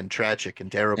horrific and tragic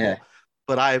and Yeah. terrible.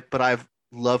 But I've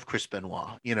loved Chris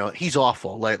Benoit. He's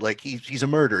awful. Like he's a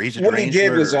murderer. He's a What he deranged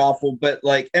did was murderer. awful, but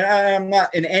like, and I'm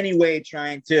not in any way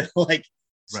trying to like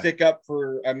Right. stick up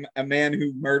for a man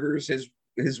who murders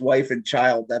his wife and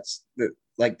child. That's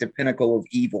the pinnacle of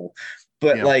evil.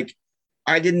 But Yeah. like,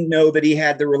 I didn't know that he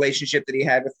had the relationship that he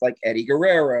had with like Eddie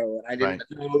Guerrero, and I didn't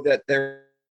know that there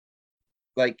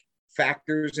like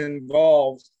factors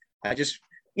involved. I just,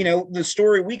 the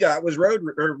story we got was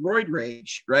roid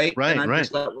rage, right? Right. And I Right.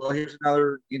 just thought, well, here's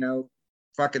another,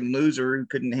 fucking loser who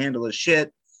couldn't handle his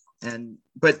shit.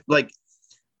 But like,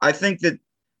 I think that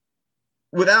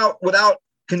without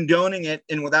condoning it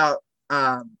and without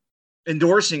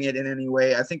endorsing it in any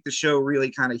way, I think the show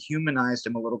really kind of humanized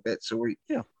him a little bit, so we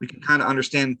can kind of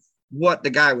understand what the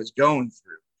guy was going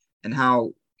through and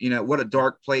how, what a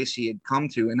dark place he had come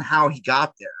to and how he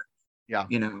got there. Yeah.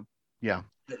 Yeah.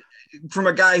 From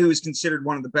a guy who was considered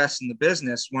one of the best in the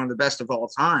business, one of the best of all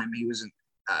time. He was,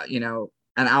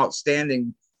 an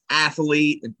outstanding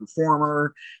athlete and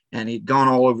performer, and he'd gone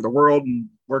all over the world and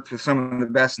worked with some of the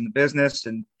best in the business.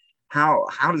 And how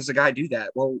does the guy do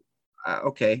that? Well,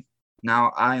 okay,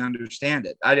 now I understand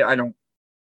it. I don't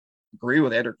agree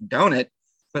with it or condone it,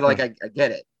 but like I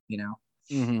get it.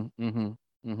 Mm-hmm, mm-hmm,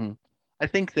 mm-hmm. I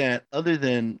think that other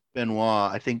than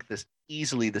Benoit, I think this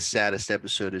easily the saddest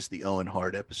episode is the Owen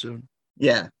Hart episode.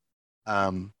 Yeah.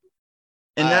 And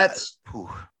that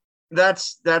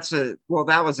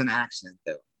was an accident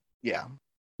though. Yeah.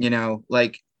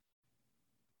 Like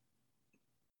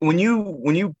when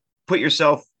you put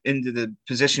yourself into the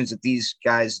positions that these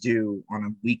guys do on a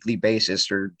weekly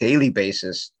basis or daily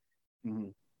basis,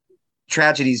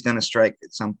 tragedy is going to strike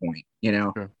at some point,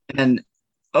 Sure. And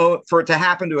for it to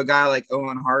happen to a guy like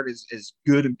Owen Hart is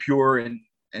good and pure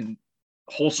and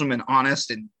wholesome and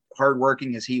honest and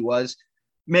hardworking as he was,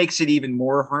 makes it even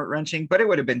more heart-wrenching. But it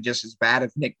would have been just as bad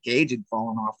if Nick Gage had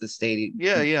fallen off the stage.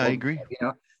 Yeah, I agree.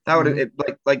 That would have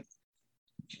like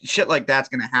shit like that's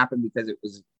going to happen because it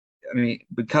was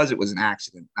an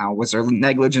accident. Now, was there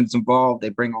negligence involved? They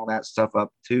bring all that stuff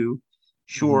up too.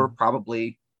 Sure,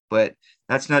 probably, but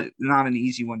that's not an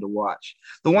easy one to watch.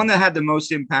 The one that had the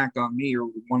most impact on me, or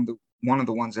one of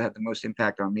the ones that had the most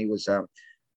impact on me was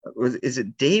is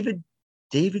it David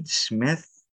Smith?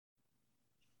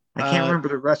 I can't remember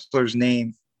the wrestler's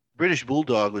name. British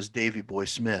Bulldog was Davey Boy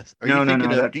Smith.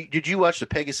 No. Did you watch the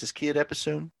Pegasus Kid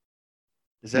episode?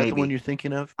 Is that Maybe. the one you're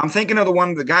thinking of? I'm thinking of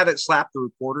the guy that slapped the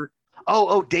reporter.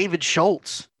 Oh, David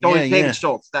Schultz. David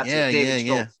Schultz. That's it. David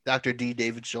Schultz. Dr. D.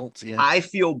 David Schultz. Yeah. I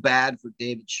feel bad for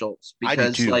David Schultz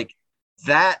because like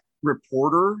that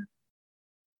reporter,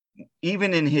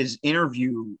 even in his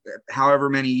interview, however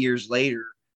many years later,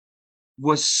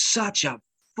 was such a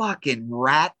fucking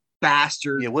rat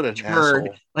bastard. Yeah, what an turd.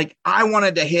 asshole. Like I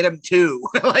wanted to hit him too.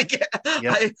 Like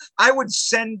I would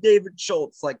send David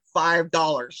Schultz like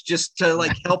 $5 just to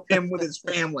like help him with his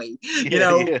family.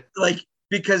 Like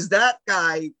because that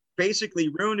guy basically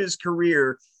ruined his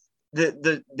career.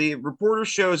 The reporter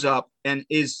shows up and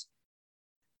it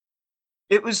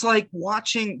was like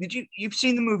watching. You've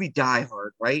seen the movie Die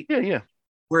Hard, right? Yeah.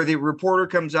 where the reporter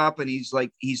comes up and he's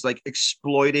like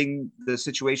exploiting the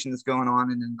situation that's going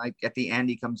on, and then like at the end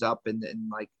he comes up and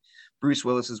like Bruce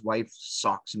Willis's wife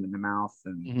socks him in the mouth,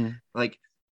 and like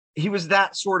he was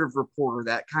that sort of reporter,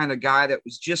 that kind of guy that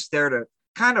was just there to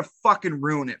kind of fucking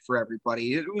ruin it for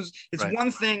everybody. It's Right.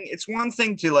 one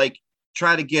thing to like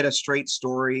try to get a straight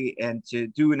story and to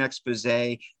do an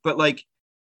expose, but like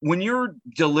when you're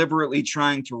deliberately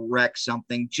trying to wreck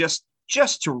something just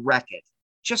to wreck it,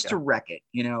 to wreck it,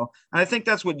 you know. And I think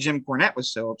that's what Jim Cornette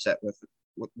was so upset with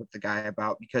the guy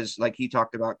about, because like he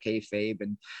talked about kayfabe,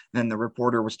 and then the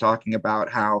reporter was talking about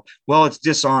how, well, it's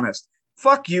dishonest.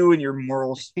 Fuck you and your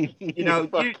morals. You know,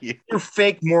 your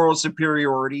fake moral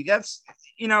superiority. That's,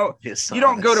 you know, Dishonest.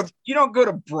 you don't go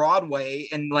to Broadway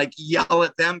and like yell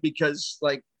at them because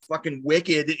like fucking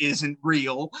Wicked isn't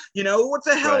real. You know, what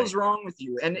the hell is wrong with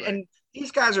you? And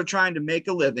these guys are trying to make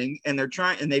a living, and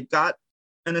they've got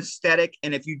an aesthetic.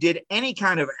 And if you did any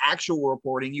kind of actual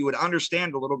reporting, you would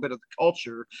understand a little bit of the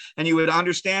culture, and you would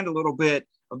understand a little bit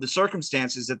of the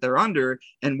circumstances that they're under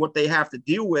and what they have to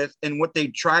deal with and what they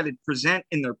try to present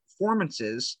in their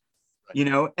performances, you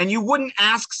know. And you wouldn't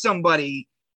ask somebody,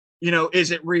 you know, is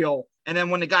it real? And then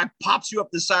when the guy pops you up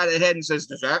the side of the head and says,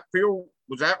 was that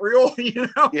real? You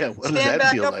know, stand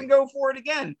back up and go for it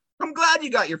again. I'm glad you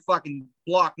got your fucking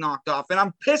block knocked off, and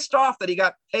I'm pissed off that he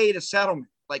got paid a settlement.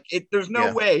 Like, there's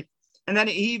no way. And then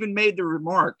he even made the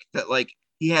remark that like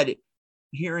he had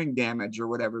hearing damage or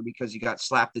whatever because he got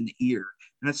slapped in the ear.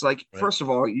 And it's like, first of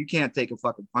all, you can't take a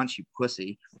fucking punch, you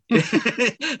pussy.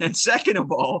 and second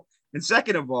of all,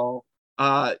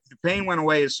 the pain went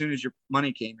away as soon as your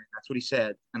money came in. That's what he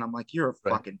said. And I'm like, you're a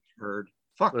fucking turd.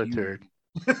 Fuck you. Turd.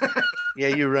 Yeah,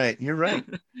 you're right.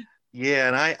 Yeah,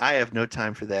 and I have no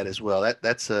time for that as well.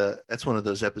 That's one of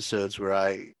those episodes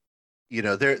where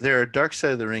there are Dark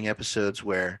Side of the Ring episodes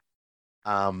where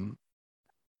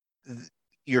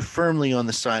you're firmly on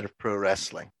the side of pro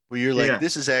wrestling, where you're like,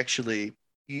 this is actually,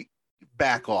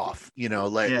 back off, you know,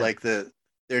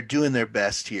 they're doing their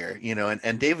best here, you know.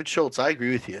 And David Schultz, I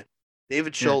agree with you.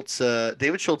 David Schultz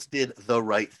did the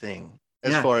right thing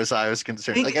as far as I was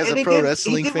concerned. Like, as a pro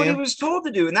wrestling fan, what he was told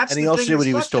to do, and that's he also did what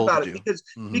he was told to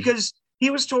do, because he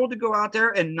was told to go out there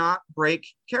and not break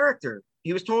character.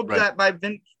 He was told that by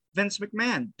Vince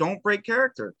McMahon, don't break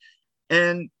character.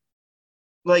 And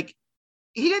like,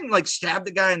 he didn't like stab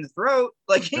the guy in the throat.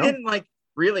 Like, he didn't like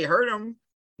really hurt him,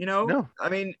 you know? No. I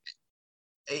mean,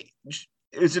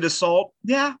 is it assault?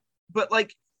 Yeah. But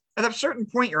like, at a certain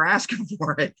point, you're asking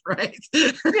for it, right?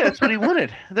 Yeah, that's what he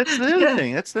wanted. That's the other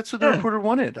thing. That's what the reporter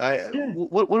wanted.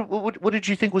 What did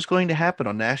you think was going to happen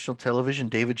on national television?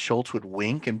 David Schultz would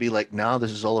wink and be like, "No,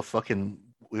 this is all a fucking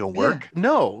work." Yeah.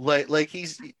 No, like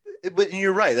he's. But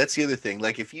you're right. That's the other thing.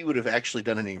 Like, if you would have actually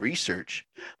done any research,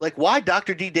 like, why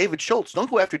Dr. D. David Schultz? Don't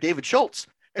go after David Schultz.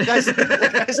 And guys,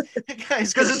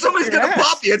 because if somebody's gonna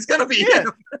pop you, it's gonna be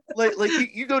him. Like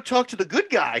you go talk to the good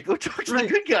guy. Go talk to the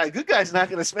good guy. Good guy's not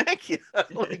gonna smack you.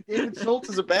 Like, David Schultz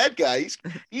is a bad guy.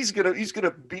 He's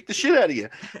gonna beat the shit out of you.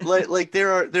 Like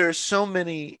there are so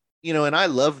many, you know. And I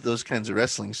love those kinds of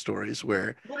wrestling stories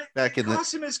where it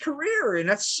cost him his career, and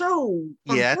that's so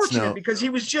unfortunate because he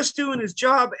was just doing his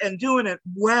job and doing it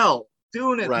well.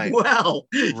 Well,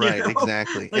 right,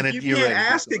 exactly. Like, and you can't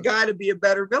ask a guy to be a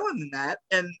better villain than that,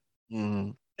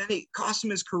 and it cost him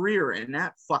his career, and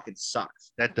that fucking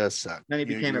sucks. That does suck. Then he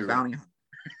became a bounty hunter.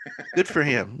 Good for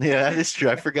him. Yeah, that is true.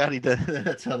 I forgot he does.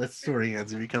 That's how that story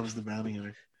ends. He becomes the bounty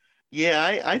hunter.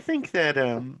 Yeah, I think that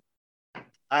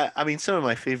I mean, some of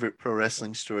my favorite pro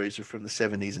wrestling stories are from the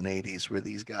 70s and 80s, where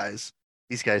these guys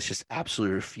just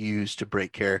absolutely refuse to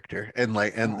break character, and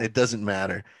it doesn't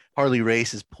matter. Harley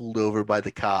Race is pulled over by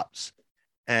the cops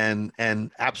and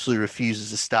absolutely refuses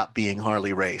to stop being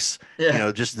Harley Race. You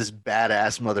know, just this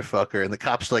badass motherfucker. And the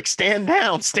cops are like, stand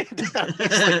down. He's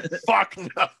like, fuck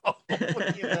no.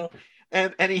 You know,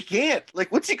 and he can't. Like,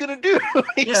 what's he gonna do?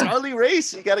 He's Harley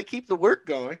Race. You got to keep the work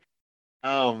going.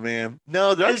 Oh man,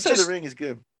 no, the Dark Side of the Ring is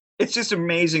good. It's just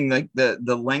amazing, like the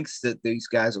lengths that these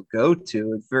guys will go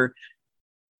to.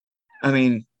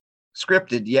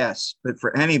 Scripted, yes, but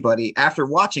for anybody, after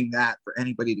watching that, for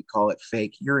anybody to call it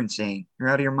fake, you're insane. You're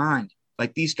out of your mind.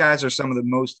 Like, these guys are some of the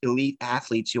most elite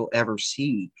athletes you'll ever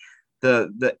see.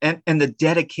 And the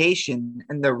dedication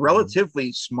and the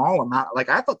relatively small amount. Like,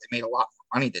 I thought they made a lot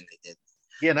more money than they did.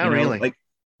 Yeah, not really.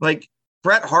 Like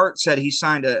Bret Hart said he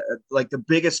signed the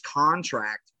biggest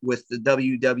contract with the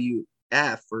WWF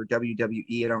or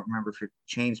WWE. I don't remember if it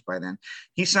changed by then.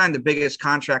 He signed the biggest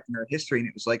contract in their history, and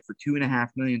it was like for $2.5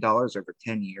 million over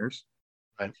 10 years.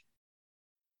 Right.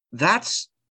 That's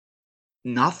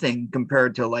nothing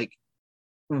compared to like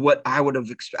what I would have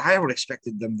I would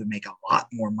expected them to make a lot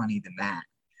more money than that.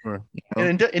 Sure. You know?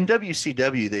 And in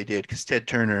WCW they did, because Ted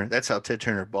Turner, that's how Ted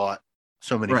Turner bought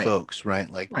so many Right. folks, right?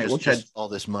 Like Right. just all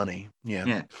this money. Yeah.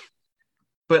 Yeah.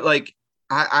 But like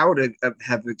I would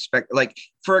have expected, like,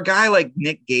 for a guy like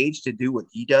Nick Gage to do what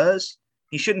he does,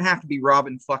 he shouldn't have to be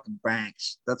robbing fucking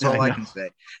banks. That's all I can say.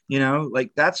 You know,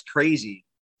 like, that's crazy.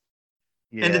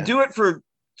 Yeah. And to do it for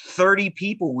 30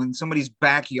 people in somebody's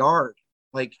backyard,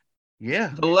 like,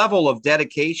 yeah. the level of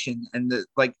dedication and the,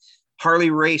 like,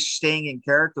 Harley Race staying in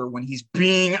character when he's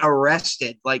being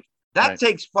arrested, like, that Right.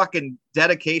 takes fucking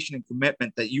dedication and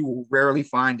commitment that you will rarely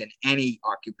find in any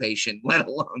occupation, let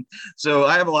alone. So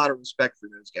I have a lot of respect for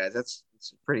those guys. It's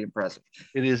pretty impressive.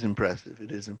 It is impressive.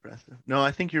 It is impressive. No,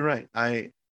 I think you're right. Yeah,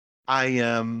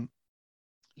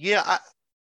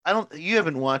 I don't, you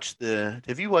haven't watched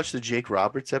have you watched the Jake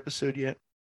Roberts episode yet?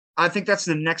 I think that's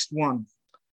the next one.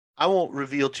 I won't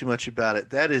reveal too much about it.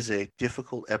 That is a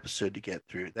difficult episode to get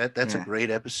through. That's Yeah. a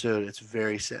great episode. It's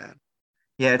very sad.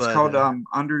 Yeah, it's But, called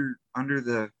under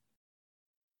the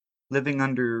living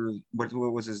under, what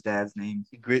was his dad's name?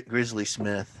 Grizzly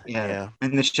Smith. Yeah.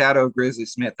 In the Shadow of Grizzly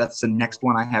Smith. That's the next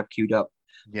one I have queued up.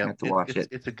 Yeah. I have to watch it.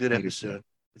 It's a good later. episode.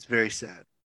 It's very sad.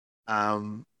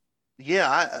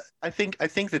 Yeah, I think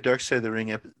the Dark Side of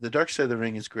the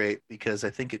Ring is great because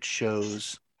I think it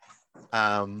shows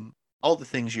all the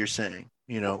things you're saying.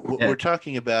 You know, what we're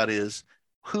talking about is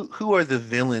who are the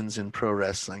villains in pro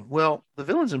wrestling? Well, the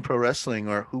villains in pro wrestling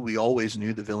are who we always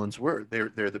knew the villains were. They're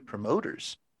the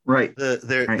promoters. Right.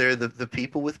 They're the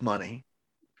people with money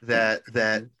that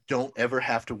don't ever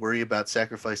have to worry about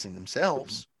sacrificing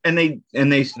themselves. And they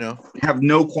have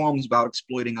no qualms about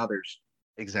exploiting others.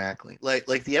 Exactly.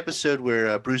 Like the episode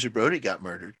where Bruiser Brody got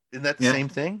murdered. Isn't that the same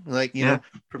thing? Like, you know,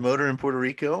 promoter in Puerto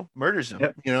Rico murders him,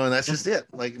 you know, and that's just it.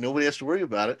 Like, nobody has to worry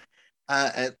about it.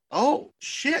 And oh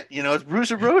shit, you know, it's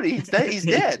Bruiser Brody. He's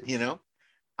dead, you know.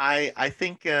 I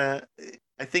think that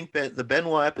the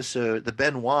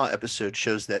Benoit episode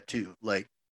shows that too. Like,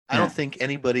 I don't think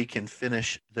anybody can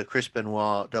finish the Chris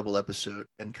Benoit double episode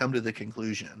and come to the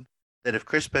conclusion that if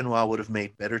Chris Benoit would have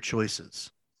made better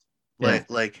choices,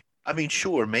 like I mean,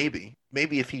 sure, maybe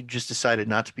if he just decided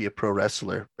not to be a pro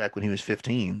wrestler back when he was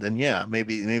 15, then yeah,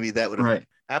 maybe that would have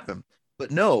happened.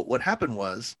 But no, what happened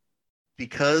was,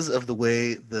 because of the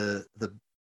way the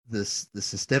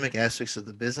systemic aspects of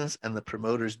the business and the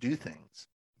promoters do things,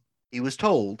 he was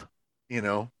told, you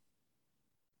know,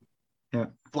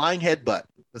 flying headbutt.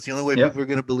 That's the only way people are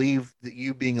going to believe that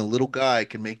you, being a little guy,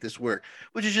 can make this work,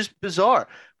 which is just bizarre.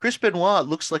 Chris Benoit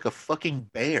looks like a fucking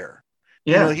bear.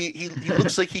 You know, he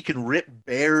looks like he can rip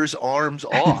bears' arms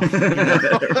off. You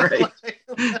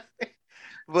know?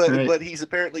 But he's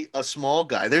apparently a small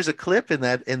guy. There's a clip in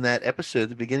that episode,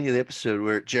 the beginning of the episode,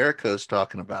 where Jericho's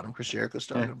talking about him. Chris Jericho's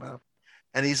talking about him,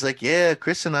 and he's like, "Yeah,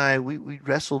 Chris and I, we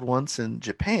wrestled once in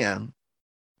Japan,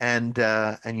 and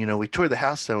you know, we tore the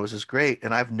house down. It was just great.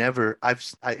 And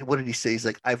what did he say? He's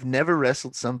like, I've never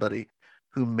wrestled somebody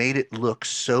who made it look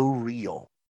so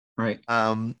real." Right.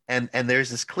 And there's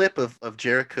this clip of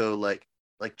Jericho like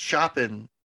chopping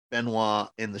Benoit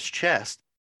in the chest,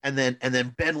 and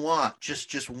then Benoit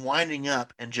just winding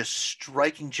up and just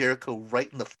striking Jericho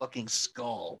right in the fucking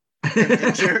skull.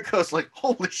 And Jericho's like,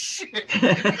 holy shit.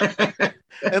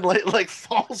 And like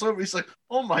falls over. He's like,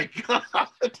 oh my god.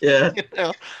 Yeah. You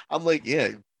know? I'm like, yeah,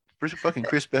 fucking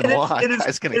Chris Benoit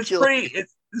guy's gonna kill him.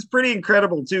 It's pretty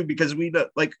incredible too, because we know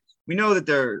that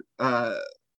they're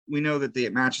we know that the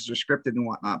matches are scripted and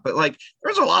whatnot, but like,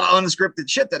 there's a lot of unscripted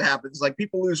shit that happens. Like,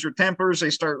 people lose their tempers, they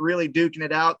start really duking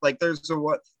it out. Like, there's the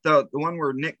one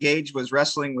where Nick Gage was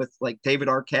wrestling with like David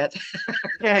Arquette.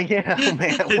 Yeah,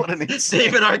 man, what an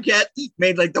insane. David Arquette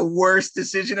made like the worst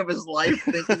decision of his life,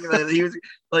 thinking that he was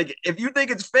like, if you think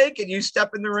it's fake and you step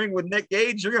in the ring with Nick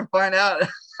Gage, you're gonna find out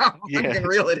how fucking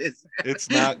real it is. It's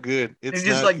not good. It's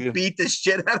just like good. Beat the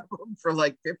shit out of him for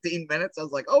like 15 minutes. I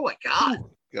was like, oh my god.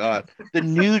 God, the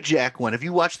New Jack one. Have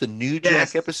you watched the New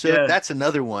Jack episode? That's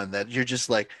another one that you're just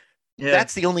like,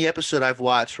 that's the only episode I've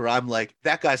watched where I'm like,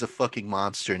 that guy's a fucking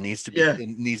monster. Needs to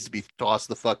be tossed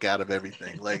the fuck out of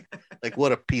everything. Like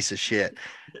what a piece of shit.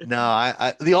 No,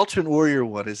 I the Ultimate Warrior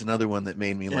one is another one that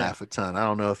made me laugh a ton. I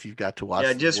don't know if you've got to watch. Yeah,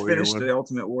 I just finished the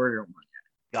Ultimate Warrior one.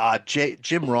 God,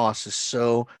 Jim Ross is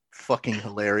so fucking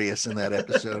hilarious in that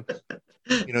episode.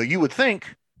 You know, you would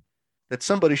think that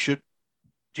somebody should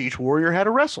teach Warrior how to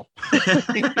wrestle.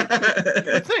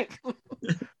 I think,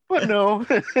 but no.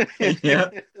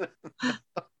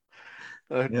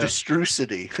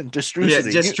 Destrucity.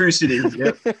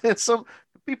 Destrucity. Some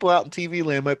people out in TV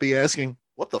land might be asking,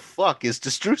 "What the fuck is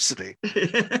Destrucity?"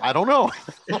 I don't know.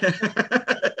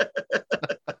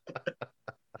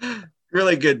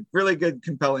 really good,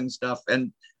 compelling stuff,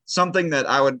 and something that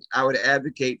I would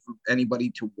advocate for anybody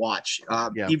to watch,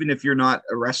 Yeah. even if you're not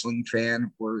a wrestling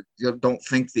fan or you don't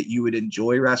think that you would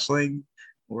enjoy wrestling,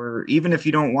 or even if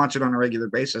you don't watch it on a regular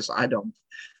basis. I don't.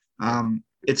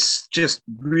 It's just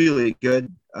really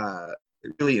good,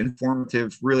 really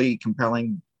informative, really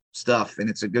compelling stuff, and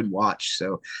it's a good watch.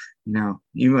 So,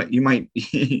 you might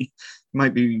you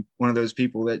might be one of those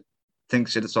people that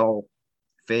thinks that it's all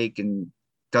fake and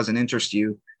doesn't interest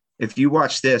you. If you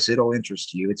watch this, it'll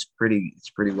interest you. It's pretty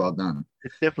well done.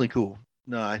 It's definitely cool.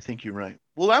 No, I think you're right.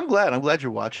 Well, I'm glad. I'm glad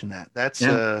you're watching that.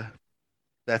 Yeah.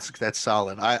 That's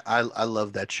solid. I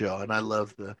love that show, and I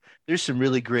love there's some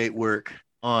really great work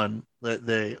on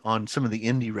on some of the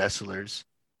indie wrestlers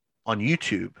on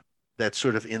YouTube that's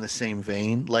sort of in the same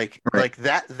vein. Right. Like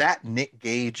that Nick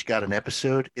Gage got an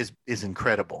episode is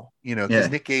incredible. Because Yeah.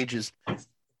 Nick Gage is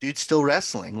dude's still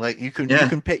wrestling. Like Yeah. you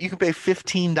can pay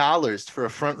 $15 for a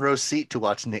front row seat to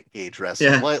watch Nick Gage wrestle.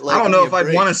 Yeah. Like I don't give know me if a I'd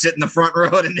break. want to sit in the front row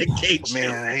at a Nick Cage show.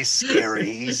 Man, he's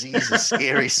scary. He's a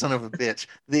scary son of a bitch.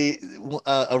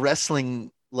 A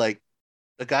wrestling like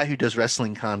a guy who does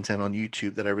wrestling content on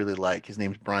YouTube that I really like. His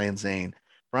name's Brian Zane.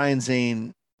 Brian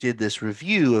Zane did this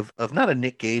review of not a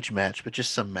Nick Gage match, but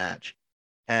just some match.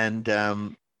 And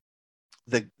the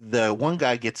one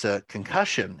guy gets a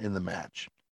concussion in the match,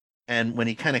 and when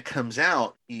he kind of comes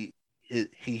out, he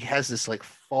has this like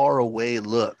far away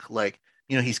look, like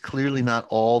he's clearly not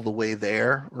all the way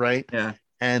there, right? Yeah.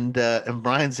 And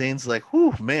Brian Zane's like,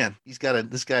 whew, man,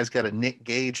 this guy's got a Nick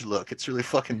Gage look. It's really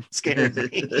fucking scaring me,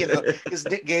 because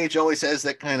Nick Gage always has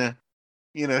that kind of,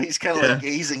 he's kind of Yeah. like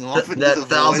gazing off into That the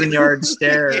 1,000-yard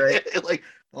stare, right? Yeah, like,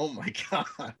 oh my God.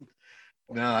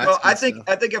 No, that's Well, I good think stuff.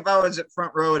 I think if I was at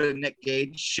front row at a Nick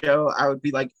Gage show, I would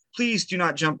be like, please do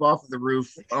not jump off of the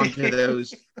roof onto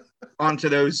those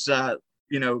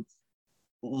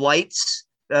lights,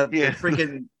 Yeah. the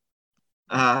freaking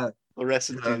uh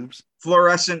Fluorescent uh, tubes.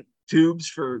 fluorescent tubes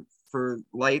for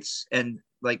lights, and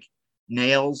like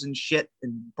nails and shit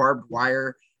and barbed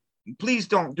wire. Please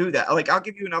don't do that. Like, I'll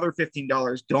give you another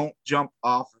 $15. Don't jump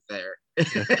off of there.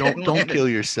 Yeah, don't kill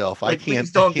yourself. Like,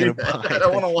 please don't do that. abide. I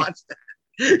don't want to watch that.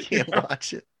 I can't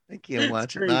watch it. I can't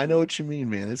watch it. No, I know what you mean,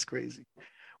 man. It's crazy.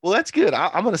 Well, that's good.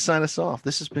 I'm going to sign us off.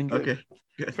 This has been good. Okay.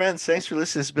 Good. Friends, thanks for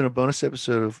listening. This has been a bonus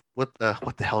episode of what the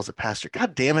hell is a pastor?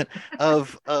 God damn it.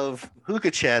 Of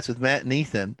Hookah Chats with Matt and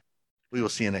Ethan. We will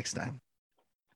see you next time.